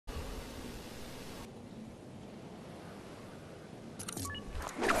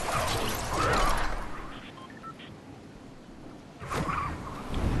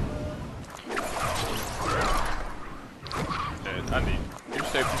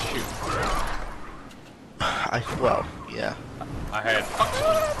shoot? Well, yeah. I heard.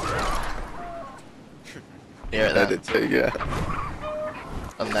 Yeah, I that. did too, yeah.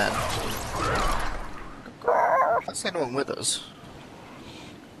 And then. That's anyone with us.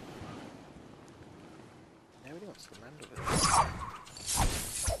 Nobody wants to land with it.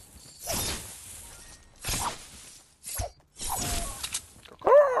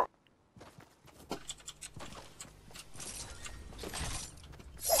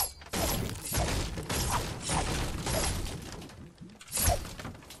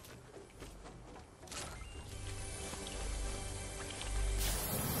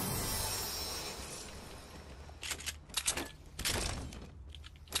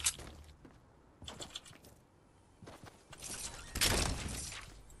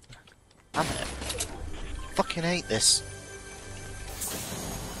 Damn it. Fucking hate this.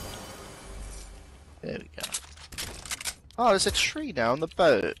 There we go. Oh, there's a tree now on the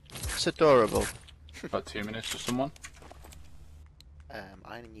boat. It's adorable. About 2 minutes for someone.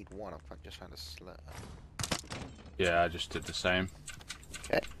 I only need one. I've just found a slur. Yeah, I just did the same.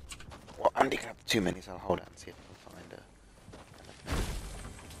 Okay. Well, I'm digging up 2 minutes. I'll hold it and see if I can find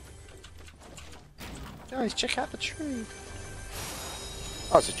a. Guys, check out the tree.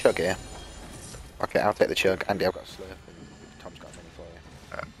 Oh, it's a chug here. Okay, I'll take the chug. Andy, I've got a slurp, and Tom's got a mini for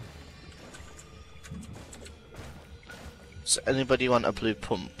you. Does anybody want a blue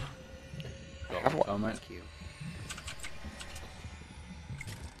pump? I have one. Oh, mate. Thank you.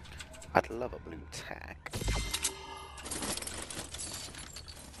 I'd love a blue tack.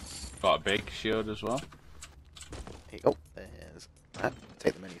 Got a big shield as well. Oh, there's that.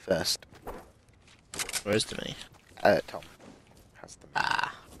 Take the mini first. Where's the mini? Tom has the mini.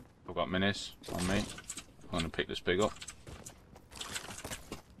 Ah. I've got minis on me. I'm gonna pick this big up.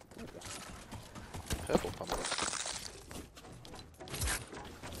 Purple pump.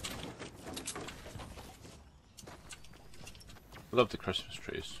 I love the Christmas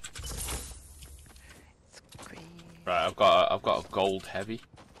trees. It's green. Right, I've got a gold heavy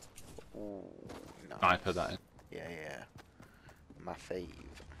Ooh, nice. sniper that is. Yeah, yeah. My fave.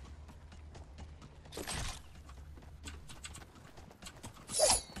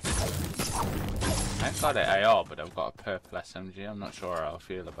 I ain't got an AR, but I've got a purple SMG. I'm not sure how I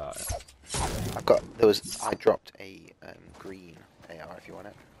feel about it. I dropped a green AR if you want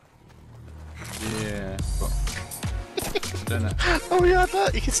it. Yeah, but I don't know. Oh yeah,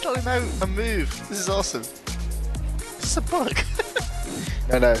 that you can start him out and move. This is awesome. This is a bug.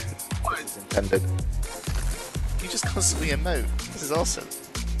 No, no. This is intended. You just constantly emote. This is awesome.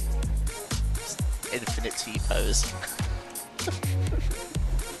 Just infinite T-pose.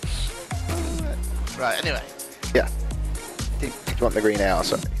 Right, anyway. Yeah. Do you want the green AR?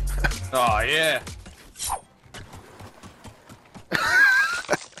 Sorry. Oh yeah.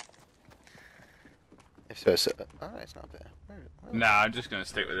 If so, oh, it's not there. Nah, I'm just gonna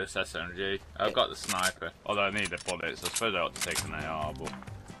stick with this SMG. I've got the sniper, although I need the bullets. I suppose I ought to take an AR, but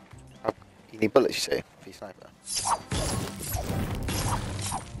You need bullets, you see, for your sniper.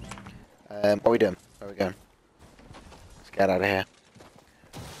 What are we doing? Where are we going? Let's get out of here.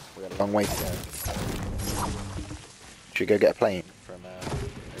 We got a long way to go. Should we go get a plane from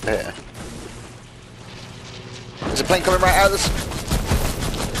over here? There's a plane coming right out of this.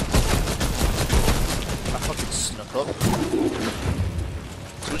 I fucking snuck up.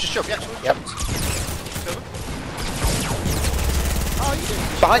 So we just jump, yeah? Yep. Oh, you did.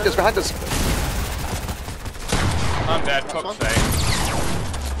 Behind us, behind us. I'm dead. Fuck's sake.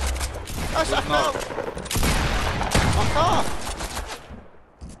 That's Who's not. not? Fuck off.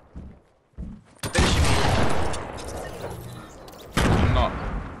 I'm not.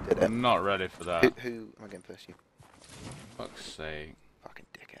 Did it? I'm not ready for that. Who am I getting first? You Fuck's sake. fucking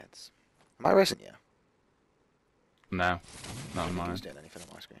dickheads. Am I racing you? No, not I mine. was doing anything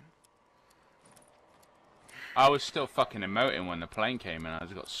on my screen. I was still fucking emoting when the plane came in. I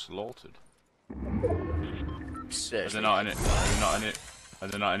just got slaughtered. Are Seriously. they not in it? Are they not in it? Are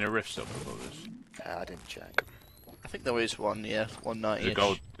there not any rifts up above us? I didn't check. I think there is one, yeah. 190.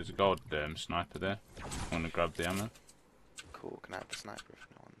 There's a gold sniper there. I'm gonna grab the ammo. Cool, can I have the sniper if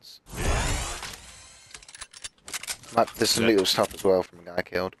no one's... There's some loot stuff as well from a guy I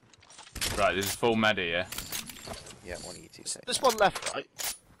killed. Right, this is full medi, yeah? Yeah, one of you two take There's that. one left, right?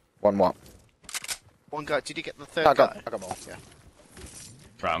 One what? One guy. Did you get the third I guy? got more, yeah.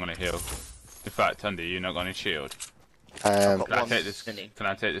 Right, I'm gonna heal. In fact, Andy, you not got any shield. I've got Can I one take this? mini. Can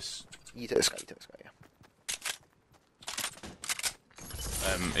I take this? You take the sky, yeah.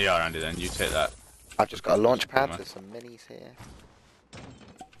 ER, Andy. Then you take that. I've just got a launch pad, there's some minis here.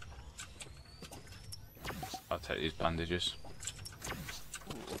 I'll take these bandages.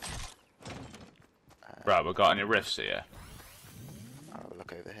 Right, we got any rifts here? I'll have a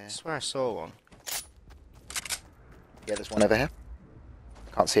look over here. I swear I saw one. Yeah, there's one over here.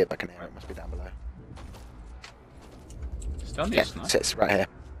 Can't see it back in here. It must be down below. Still need Yeah, a sniper. it's right here.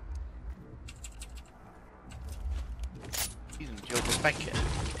 Using the dual spank it.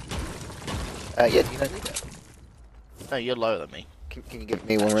 Yeah, do you don't need it? No, you're lower than me. Can you give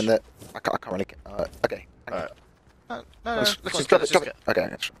me one when that? I can't really get. Okay. hang on. Alright. No, Let's let's just go, drop it. let's Drop just it. Okay.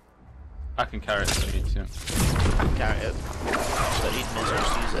 That's I can carry it if I need to. go. Carry it. So you can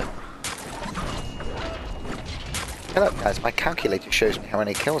just use it. Hello, guys. My calculator shows me how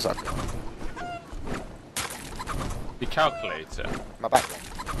many kills I've got. The calculator. My back.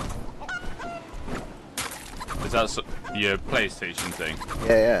 Is that your PlayStation thing?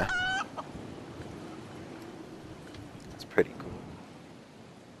 Yeah. That's pretty cool.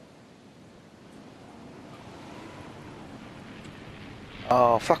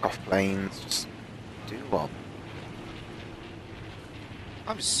 Oh, fuck off, planes. Just do one.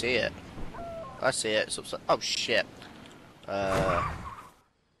 I see it. I see it. It's upside. Oh shit. I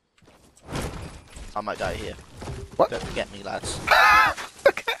might die here. What? Don't forget me, lads.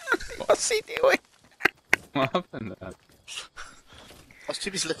 What's he doing? What happened there? I was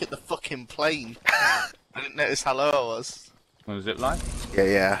too busy looking at the fucking plane. I didn't notice how low I was. What was it like?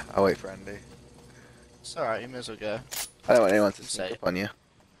 Yeah. I'll wait for Andy. It's alright, you may as well go. I don't want anyone to Say. sneak up on you.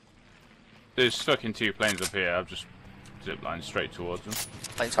 There's fucking 2 planes up here. I've just ziplined straight towards them.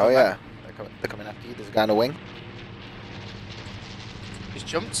 Plane's Oh coming yeah. back. They're coming after you. There's a guy on a wing. He's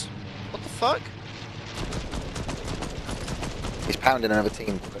jumped. What the fuck? He's pounding another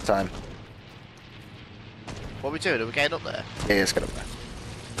team all the time. What are we doing? Are we getting up there? Yeah, let's get up there.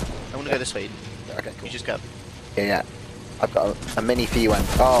 I'm gonna go this way. Okay, cool. You just go. Yeah. I've got a mini for you and...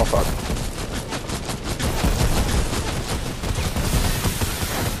 Oh, fuck.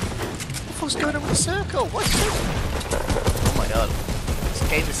 What's going on with the circle? What's it? Oh my god. This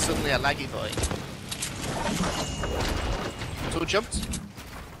game is suddenly a laggy boy. It's all jumped.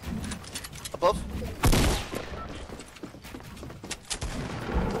 Above.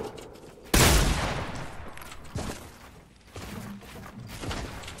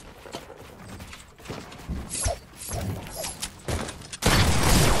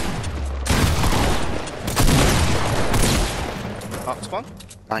 Marked one.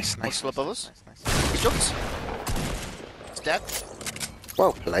 Nice. One's still above us. Nice. He jumped. He's dead.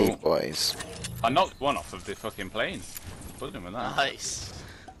 Well played, Cool. boys. I knocked one off of the fucking plane. Buzzing with that. Nice.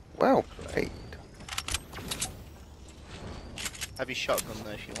 Well played. Have your shotgun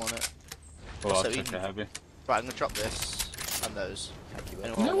though if you want it. Well, I'll So take even- a heavy. Right, I'm gonna drop this and those. Thank you.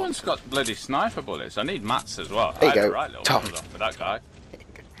 Anyone No want one's got bloody sniper bullets. I need mats as well. There you I had go, a right little Tom. build off with that guy.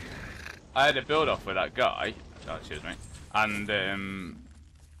 I had a build off with that guy. Oh, excuse me. And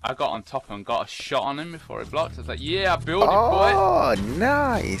I got on top and got a shot on him before he blocked. I was like, yeah, I built it, boy. Oh,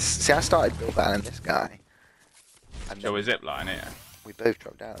 nice. See, I started build battling this guy. And So then we zipline here. we both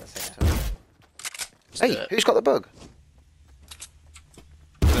dropped down at the same time. Let's do Hey, it. who's got the bug?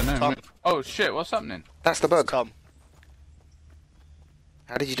 I don't know. Tom. Oh shit, what's happening? That's the bug. Tom.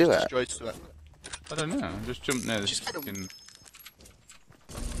 How did you do it? Destroyed to it. I don't know. I just jumped near this Just get 'em. fucking...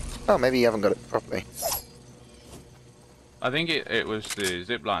 Oh, maybe you haven't got it properly. I think it was the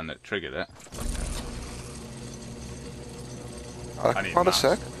zipline that triggered it. Oh, I need hold a maps.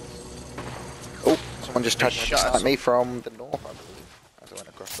 sec. Oh, someone just tried to shot snipe us. me from the north, I believe. As I went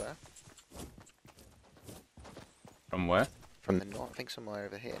across there. From where? From the north, I think somewhere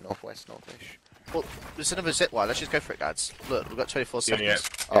over here, northwest, northish. Well, there's another zip line. Let's just go for it, lads. Look, we've got 24 seconds. Yeah.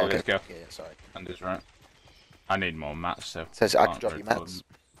 Oh, okay. Let's go. Yeah, sorry. And is right. I need more mats, so... Says I can't can drop very you mats.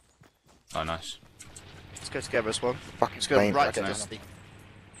 Oh, nice. Let's go together as one. Fucking Let's go planes, right I to don't know. Dusty.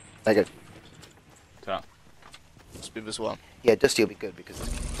 There you go. So, Let's move as one. Yeah, Dusty will be good because it's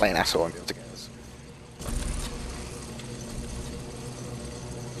playing asshole and be able to get us.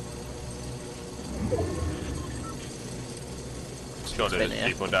 sure Spin there's here.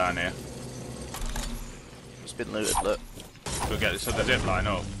 people down here. It's been looted, look. We'll get this other zipline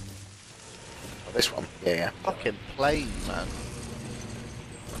up. Oh, this one? Yeah, yeah. Fucking plane, man.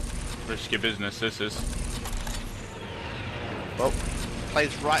 Risky business, this is. Well,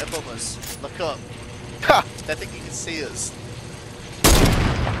 plane's right above us. Look up. Ha! Don't think you can see us.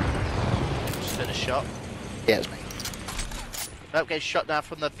 Just been a shot. Yeah, it's me. Nope, getting shot down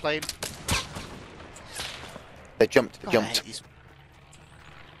from the plane. They jumped, they Oh, I jumped. hate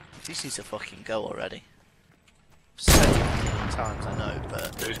these need to fucking go already. So many times, I know,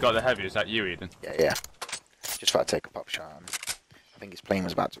 but... Who's got the heavy? Is that you, Eden? Yeah, yeah. Just thought I'd take a pop shot. I think his plane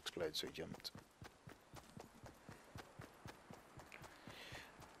was about to explode, so he jumped.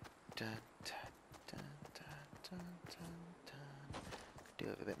 Dun, dun, dun. do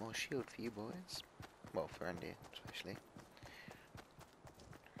have a bit more shield for you boys. Well, for Andy, especially.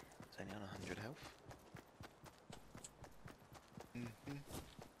 It's only on 100 health.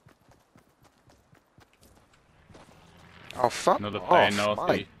 Oh, fuck Another player off, my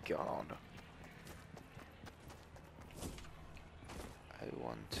northeast. god.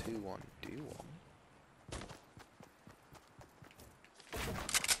 0121 do one.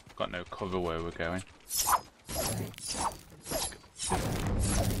 Got no cover where we're going.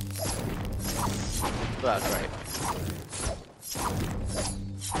 That's great.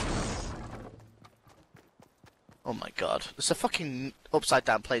 Oh my god. There's a fucking upside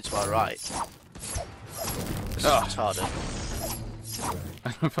down plane to our right. This is retarded.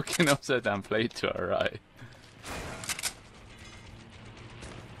 I'm fucking upside down plate to our right.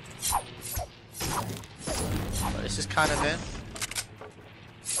 But this is kind of in.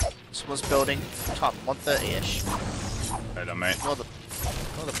 Someone's building top 130-ish. Hold on, mate. Ignore the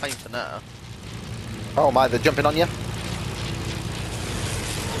plane for now. Oh my, they're jumping on you.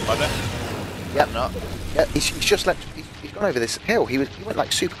 Are they? Yep. Not. Yeah, he's just left. He's gone over this hill. He went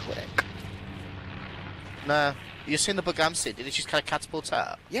like super quick. Nah. You seen the bug I'm seeing? Did he just kind of catapult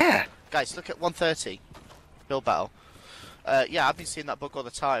out? Yeah. Guys, look at 130. Build battle. Yeah, I've been seeing that bug all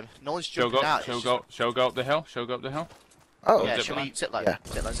the time. No one's jumping out. Shall go up the hill. Shall go up the hill. Oh. Yeah, zip shall line. we zip line? Yeah.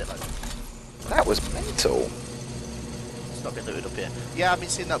 Zip line, zip line. That was mental. It's not been looted up here. Yeah, I've been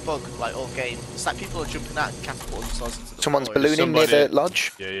seeing that bug like all game. It's like people are jumping out and catapulting themselves into the Someone's floor. ballooning near the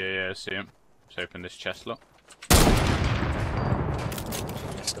lodge. Yeah. I see him. Let's open this chest, look.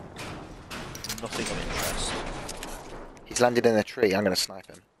 Nothing of interest. He's landed in a tree. I'm going to snipe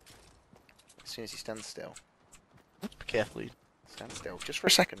him. As soon as he stands still. Be careful. Stand still. Just for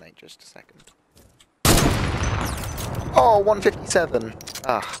a second, mate. Just a second. Oh, 157.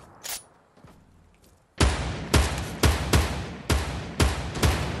 Ah.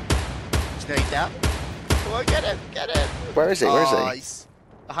 He's nearly down. Come on, get him, get him. Where is he? Where is he? He's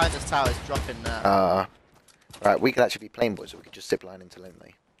behind this tower. He's dropping now. Right, we could actually be plane boys, or we could just zip line into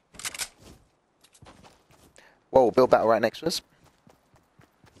Lonely. Whoa, build battle right next to us.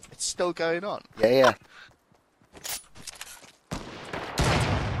 It's still going on. Yeah.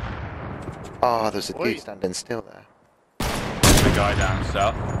 Oh, there's a dude standing still there. The guy down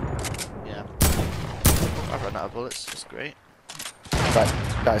south. Yeah. I've run out of bullets. It's great. Right,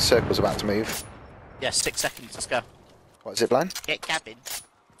 guys, circle's about to move. Yeah, 6 seconds. Let's go. What, zip line? Get cabin.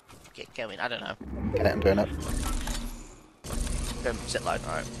 Get going. I don't know. Get it, I'm doing it. Zip line.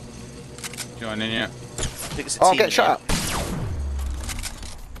 All right. Join in, yeah. I think it's a Oh, team get in shot here.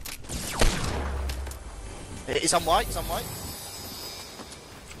 up. He's on white. He's on white.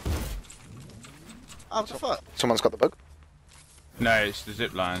 Oh, what the fuck? Someone's got the bug. No, it's the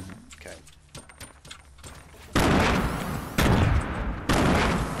zip line. Okay.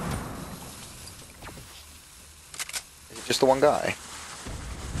 Is it just the one guy?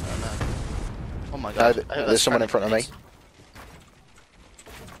 I don't know. Oh my No, god. there's someone in front of me.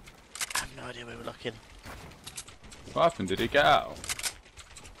 I have no idea where we're looking. What happened? Did he get out?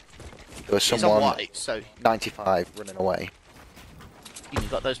 There was He's on someone white, so 95 running away. you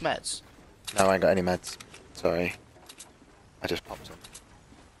got those meds. No, I ain't got any meds. Sorry. I just popped them.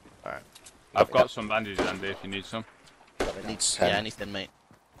 Alright. I've got some bandages, Andy, if you need some. Needs, Ten. yeah, anything, mate.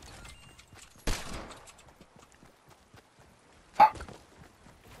 Fuck.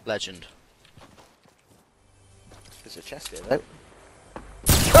 Legend. There's a chest here, though.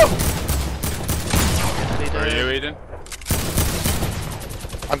 Where are you, Eden?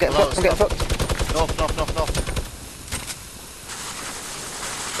 I'm getting Hello, fucked, I'm getting stop. fucked. North.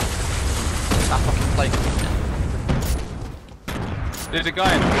 That fucking plane. There's a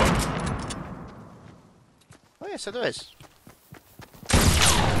guy in the wood. Oh yeah, so there is.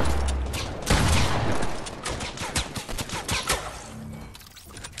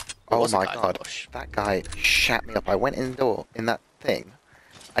 Oh was a my guy in the god, bush. that guy shat me up. I went in the door, in that thing,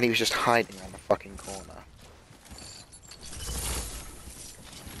 and he was just hiding around the fucking corner.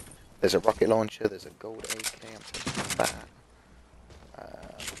 There's a rocket launcher, there's a gold AK, I'm taking that. I'm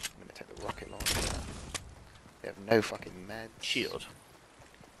gonna take the rocket launcher. They have no fucking meds. Shield.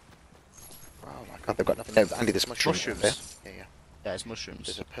 Oh my god, they've got nothing. No, Andy, there's mushrooms. Mushrooms. There. Yeah. Yeah, it's mushrooms.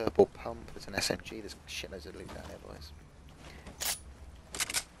 There's a purple pump, there's an SMG, there's shitloads of loot down here, boys.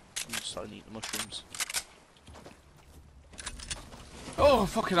 I'm just starting to eat the mushrooms. Oh,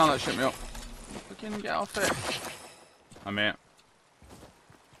 fucking hell, that shut me up. Fucking get off it. I'm here.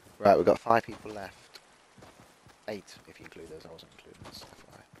 Right, we've got 5 people left. 8, if you include those. I wasn't including this.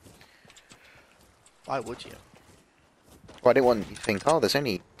 FYI. Why would you? Well, I didn't want you to think, oh, there's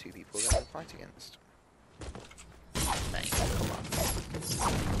only 2 people there to fight against. Mate, come on.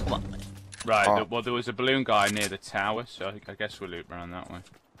 Come on, mate. Right, Oh. well, there was a balloon guy near the tower, so I guess we'll loop around that way.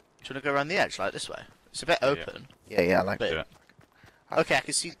 Do you want to go around the edge, like this way? It's a bit open. Yeah, I like But, Do it. okay, I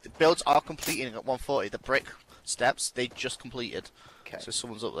can see the builds are completing at 140. The brick steps, they just completed. Okay. So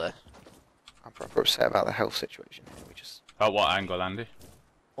someone's up there. I'm proper upset about the health situation here. We just... At what angle, Andy?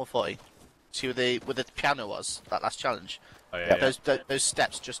 140. See where the piano was, that last challenge? Oh, yeah, yeah. Those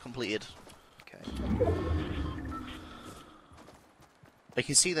steps just completed. Okay. You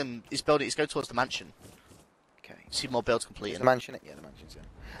can see them, it's building, it's going towards the mansion. Okay. See more builds Is completing. the mansion? Yeah, the mansion's in.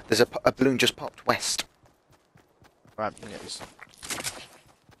 There's a balloon just popped west. Right, I'm gonna get this.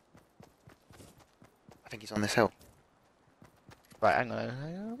 I think he's on this hill. Right, hang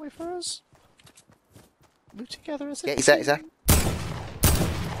on, wait for us. Move together as a Yeah, he's there, he's there.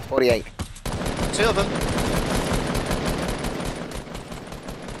 48. Two of them.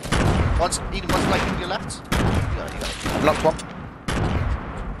 One's flanking your left. You got it. I've knocked one.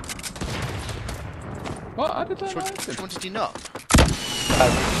 What? How did that Which happen? one did you knock?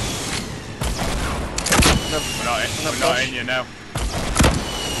 We're not in you now.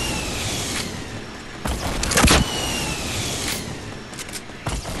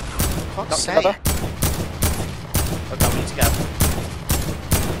 Fuck's Knocked sake. another. Okay, we need to go.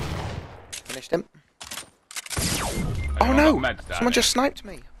 Finished him. Oh Anyone no! got meds down Someone here? just sniped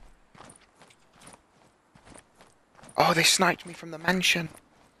me. Oh, they sniped me from the mansion.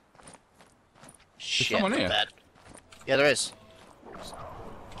 Shit, someone here? bad. Yeah, there is.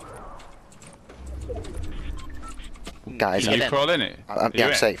 Guys, Get Can you in. crawl in it? yeah, Are I'm you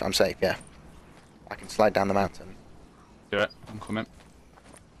in? safe, yeah. I can slide down the mountain. Do it. I'm coming.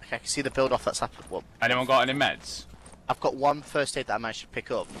 Okay, I can see the build off that's happened. Well, Anyone got any meds? I've got one first aid that I managed to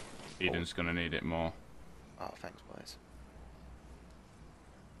pick up. Eden's gonna need it more. Oh, thanks, boys.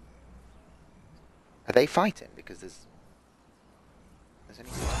 Are they fighting? Because there's only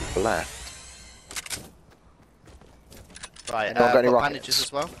 6 people left. Right, Anyone got any got rockets? bandages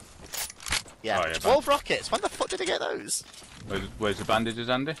as well. Yeah, Oh, yeah, 12 rockets. When the fuck did they get those? Where's the bandages,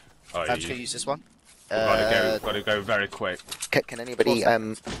 Andy? Oh, I'm just gonna use this one. gotta go very quick. Can anybody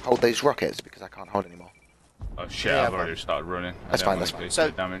hold those rockets? Because I can't hold anymore. Oh shit! Yeah, I've already started running. That's fine, that's fine. So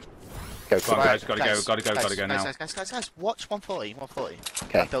So- damage. Go, Come on, quick. guys, gotta go now. Guys, watch 140, 140.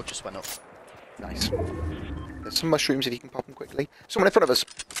 Okay. That build just went up. Nice. There's some mushrooms if you can pop them quickly. Someone in front of us.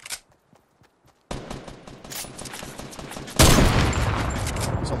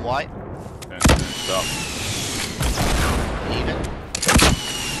 Some white, Stop. even.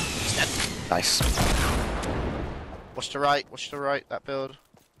 He's dead. Nice. Watch the right, that build.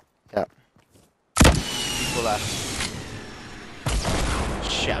 Yeah. People left.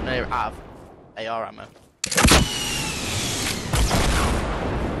 Shit, I don't have AR ammo.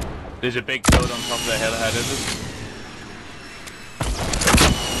 There's a big build on top of the hill ahead of us.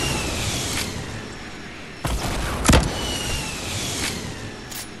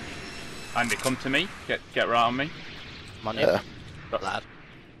 Andy, come to me. Get right on me. Come on, you. Lad.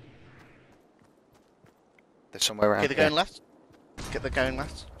 There's somewhere around Okay, they're here. going left. Get the going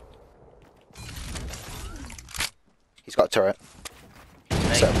left. He's got a turret.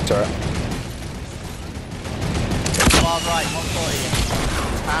 Mate. Set up a turret. Far right, 140.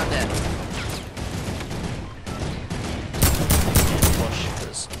 Found it. Push,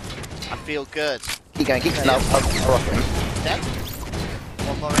 'cause I feel good. Keep going, keep going. Yeah. I'll rock him. Dead.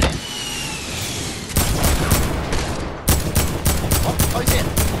 One more in it. What? Oh, he's in.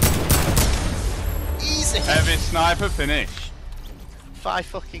 Easy. Heavy sniper finish. 5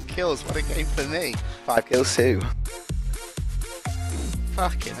 fucking kills. What a game for me. 5 kills too.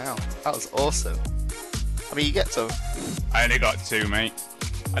 Fucking hell. That was awesome. I mean, you get some. I only got 2, mate.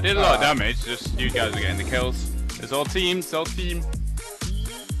 I did a lot of damage. Just you guys are getting the kills. It's all team. It's all team.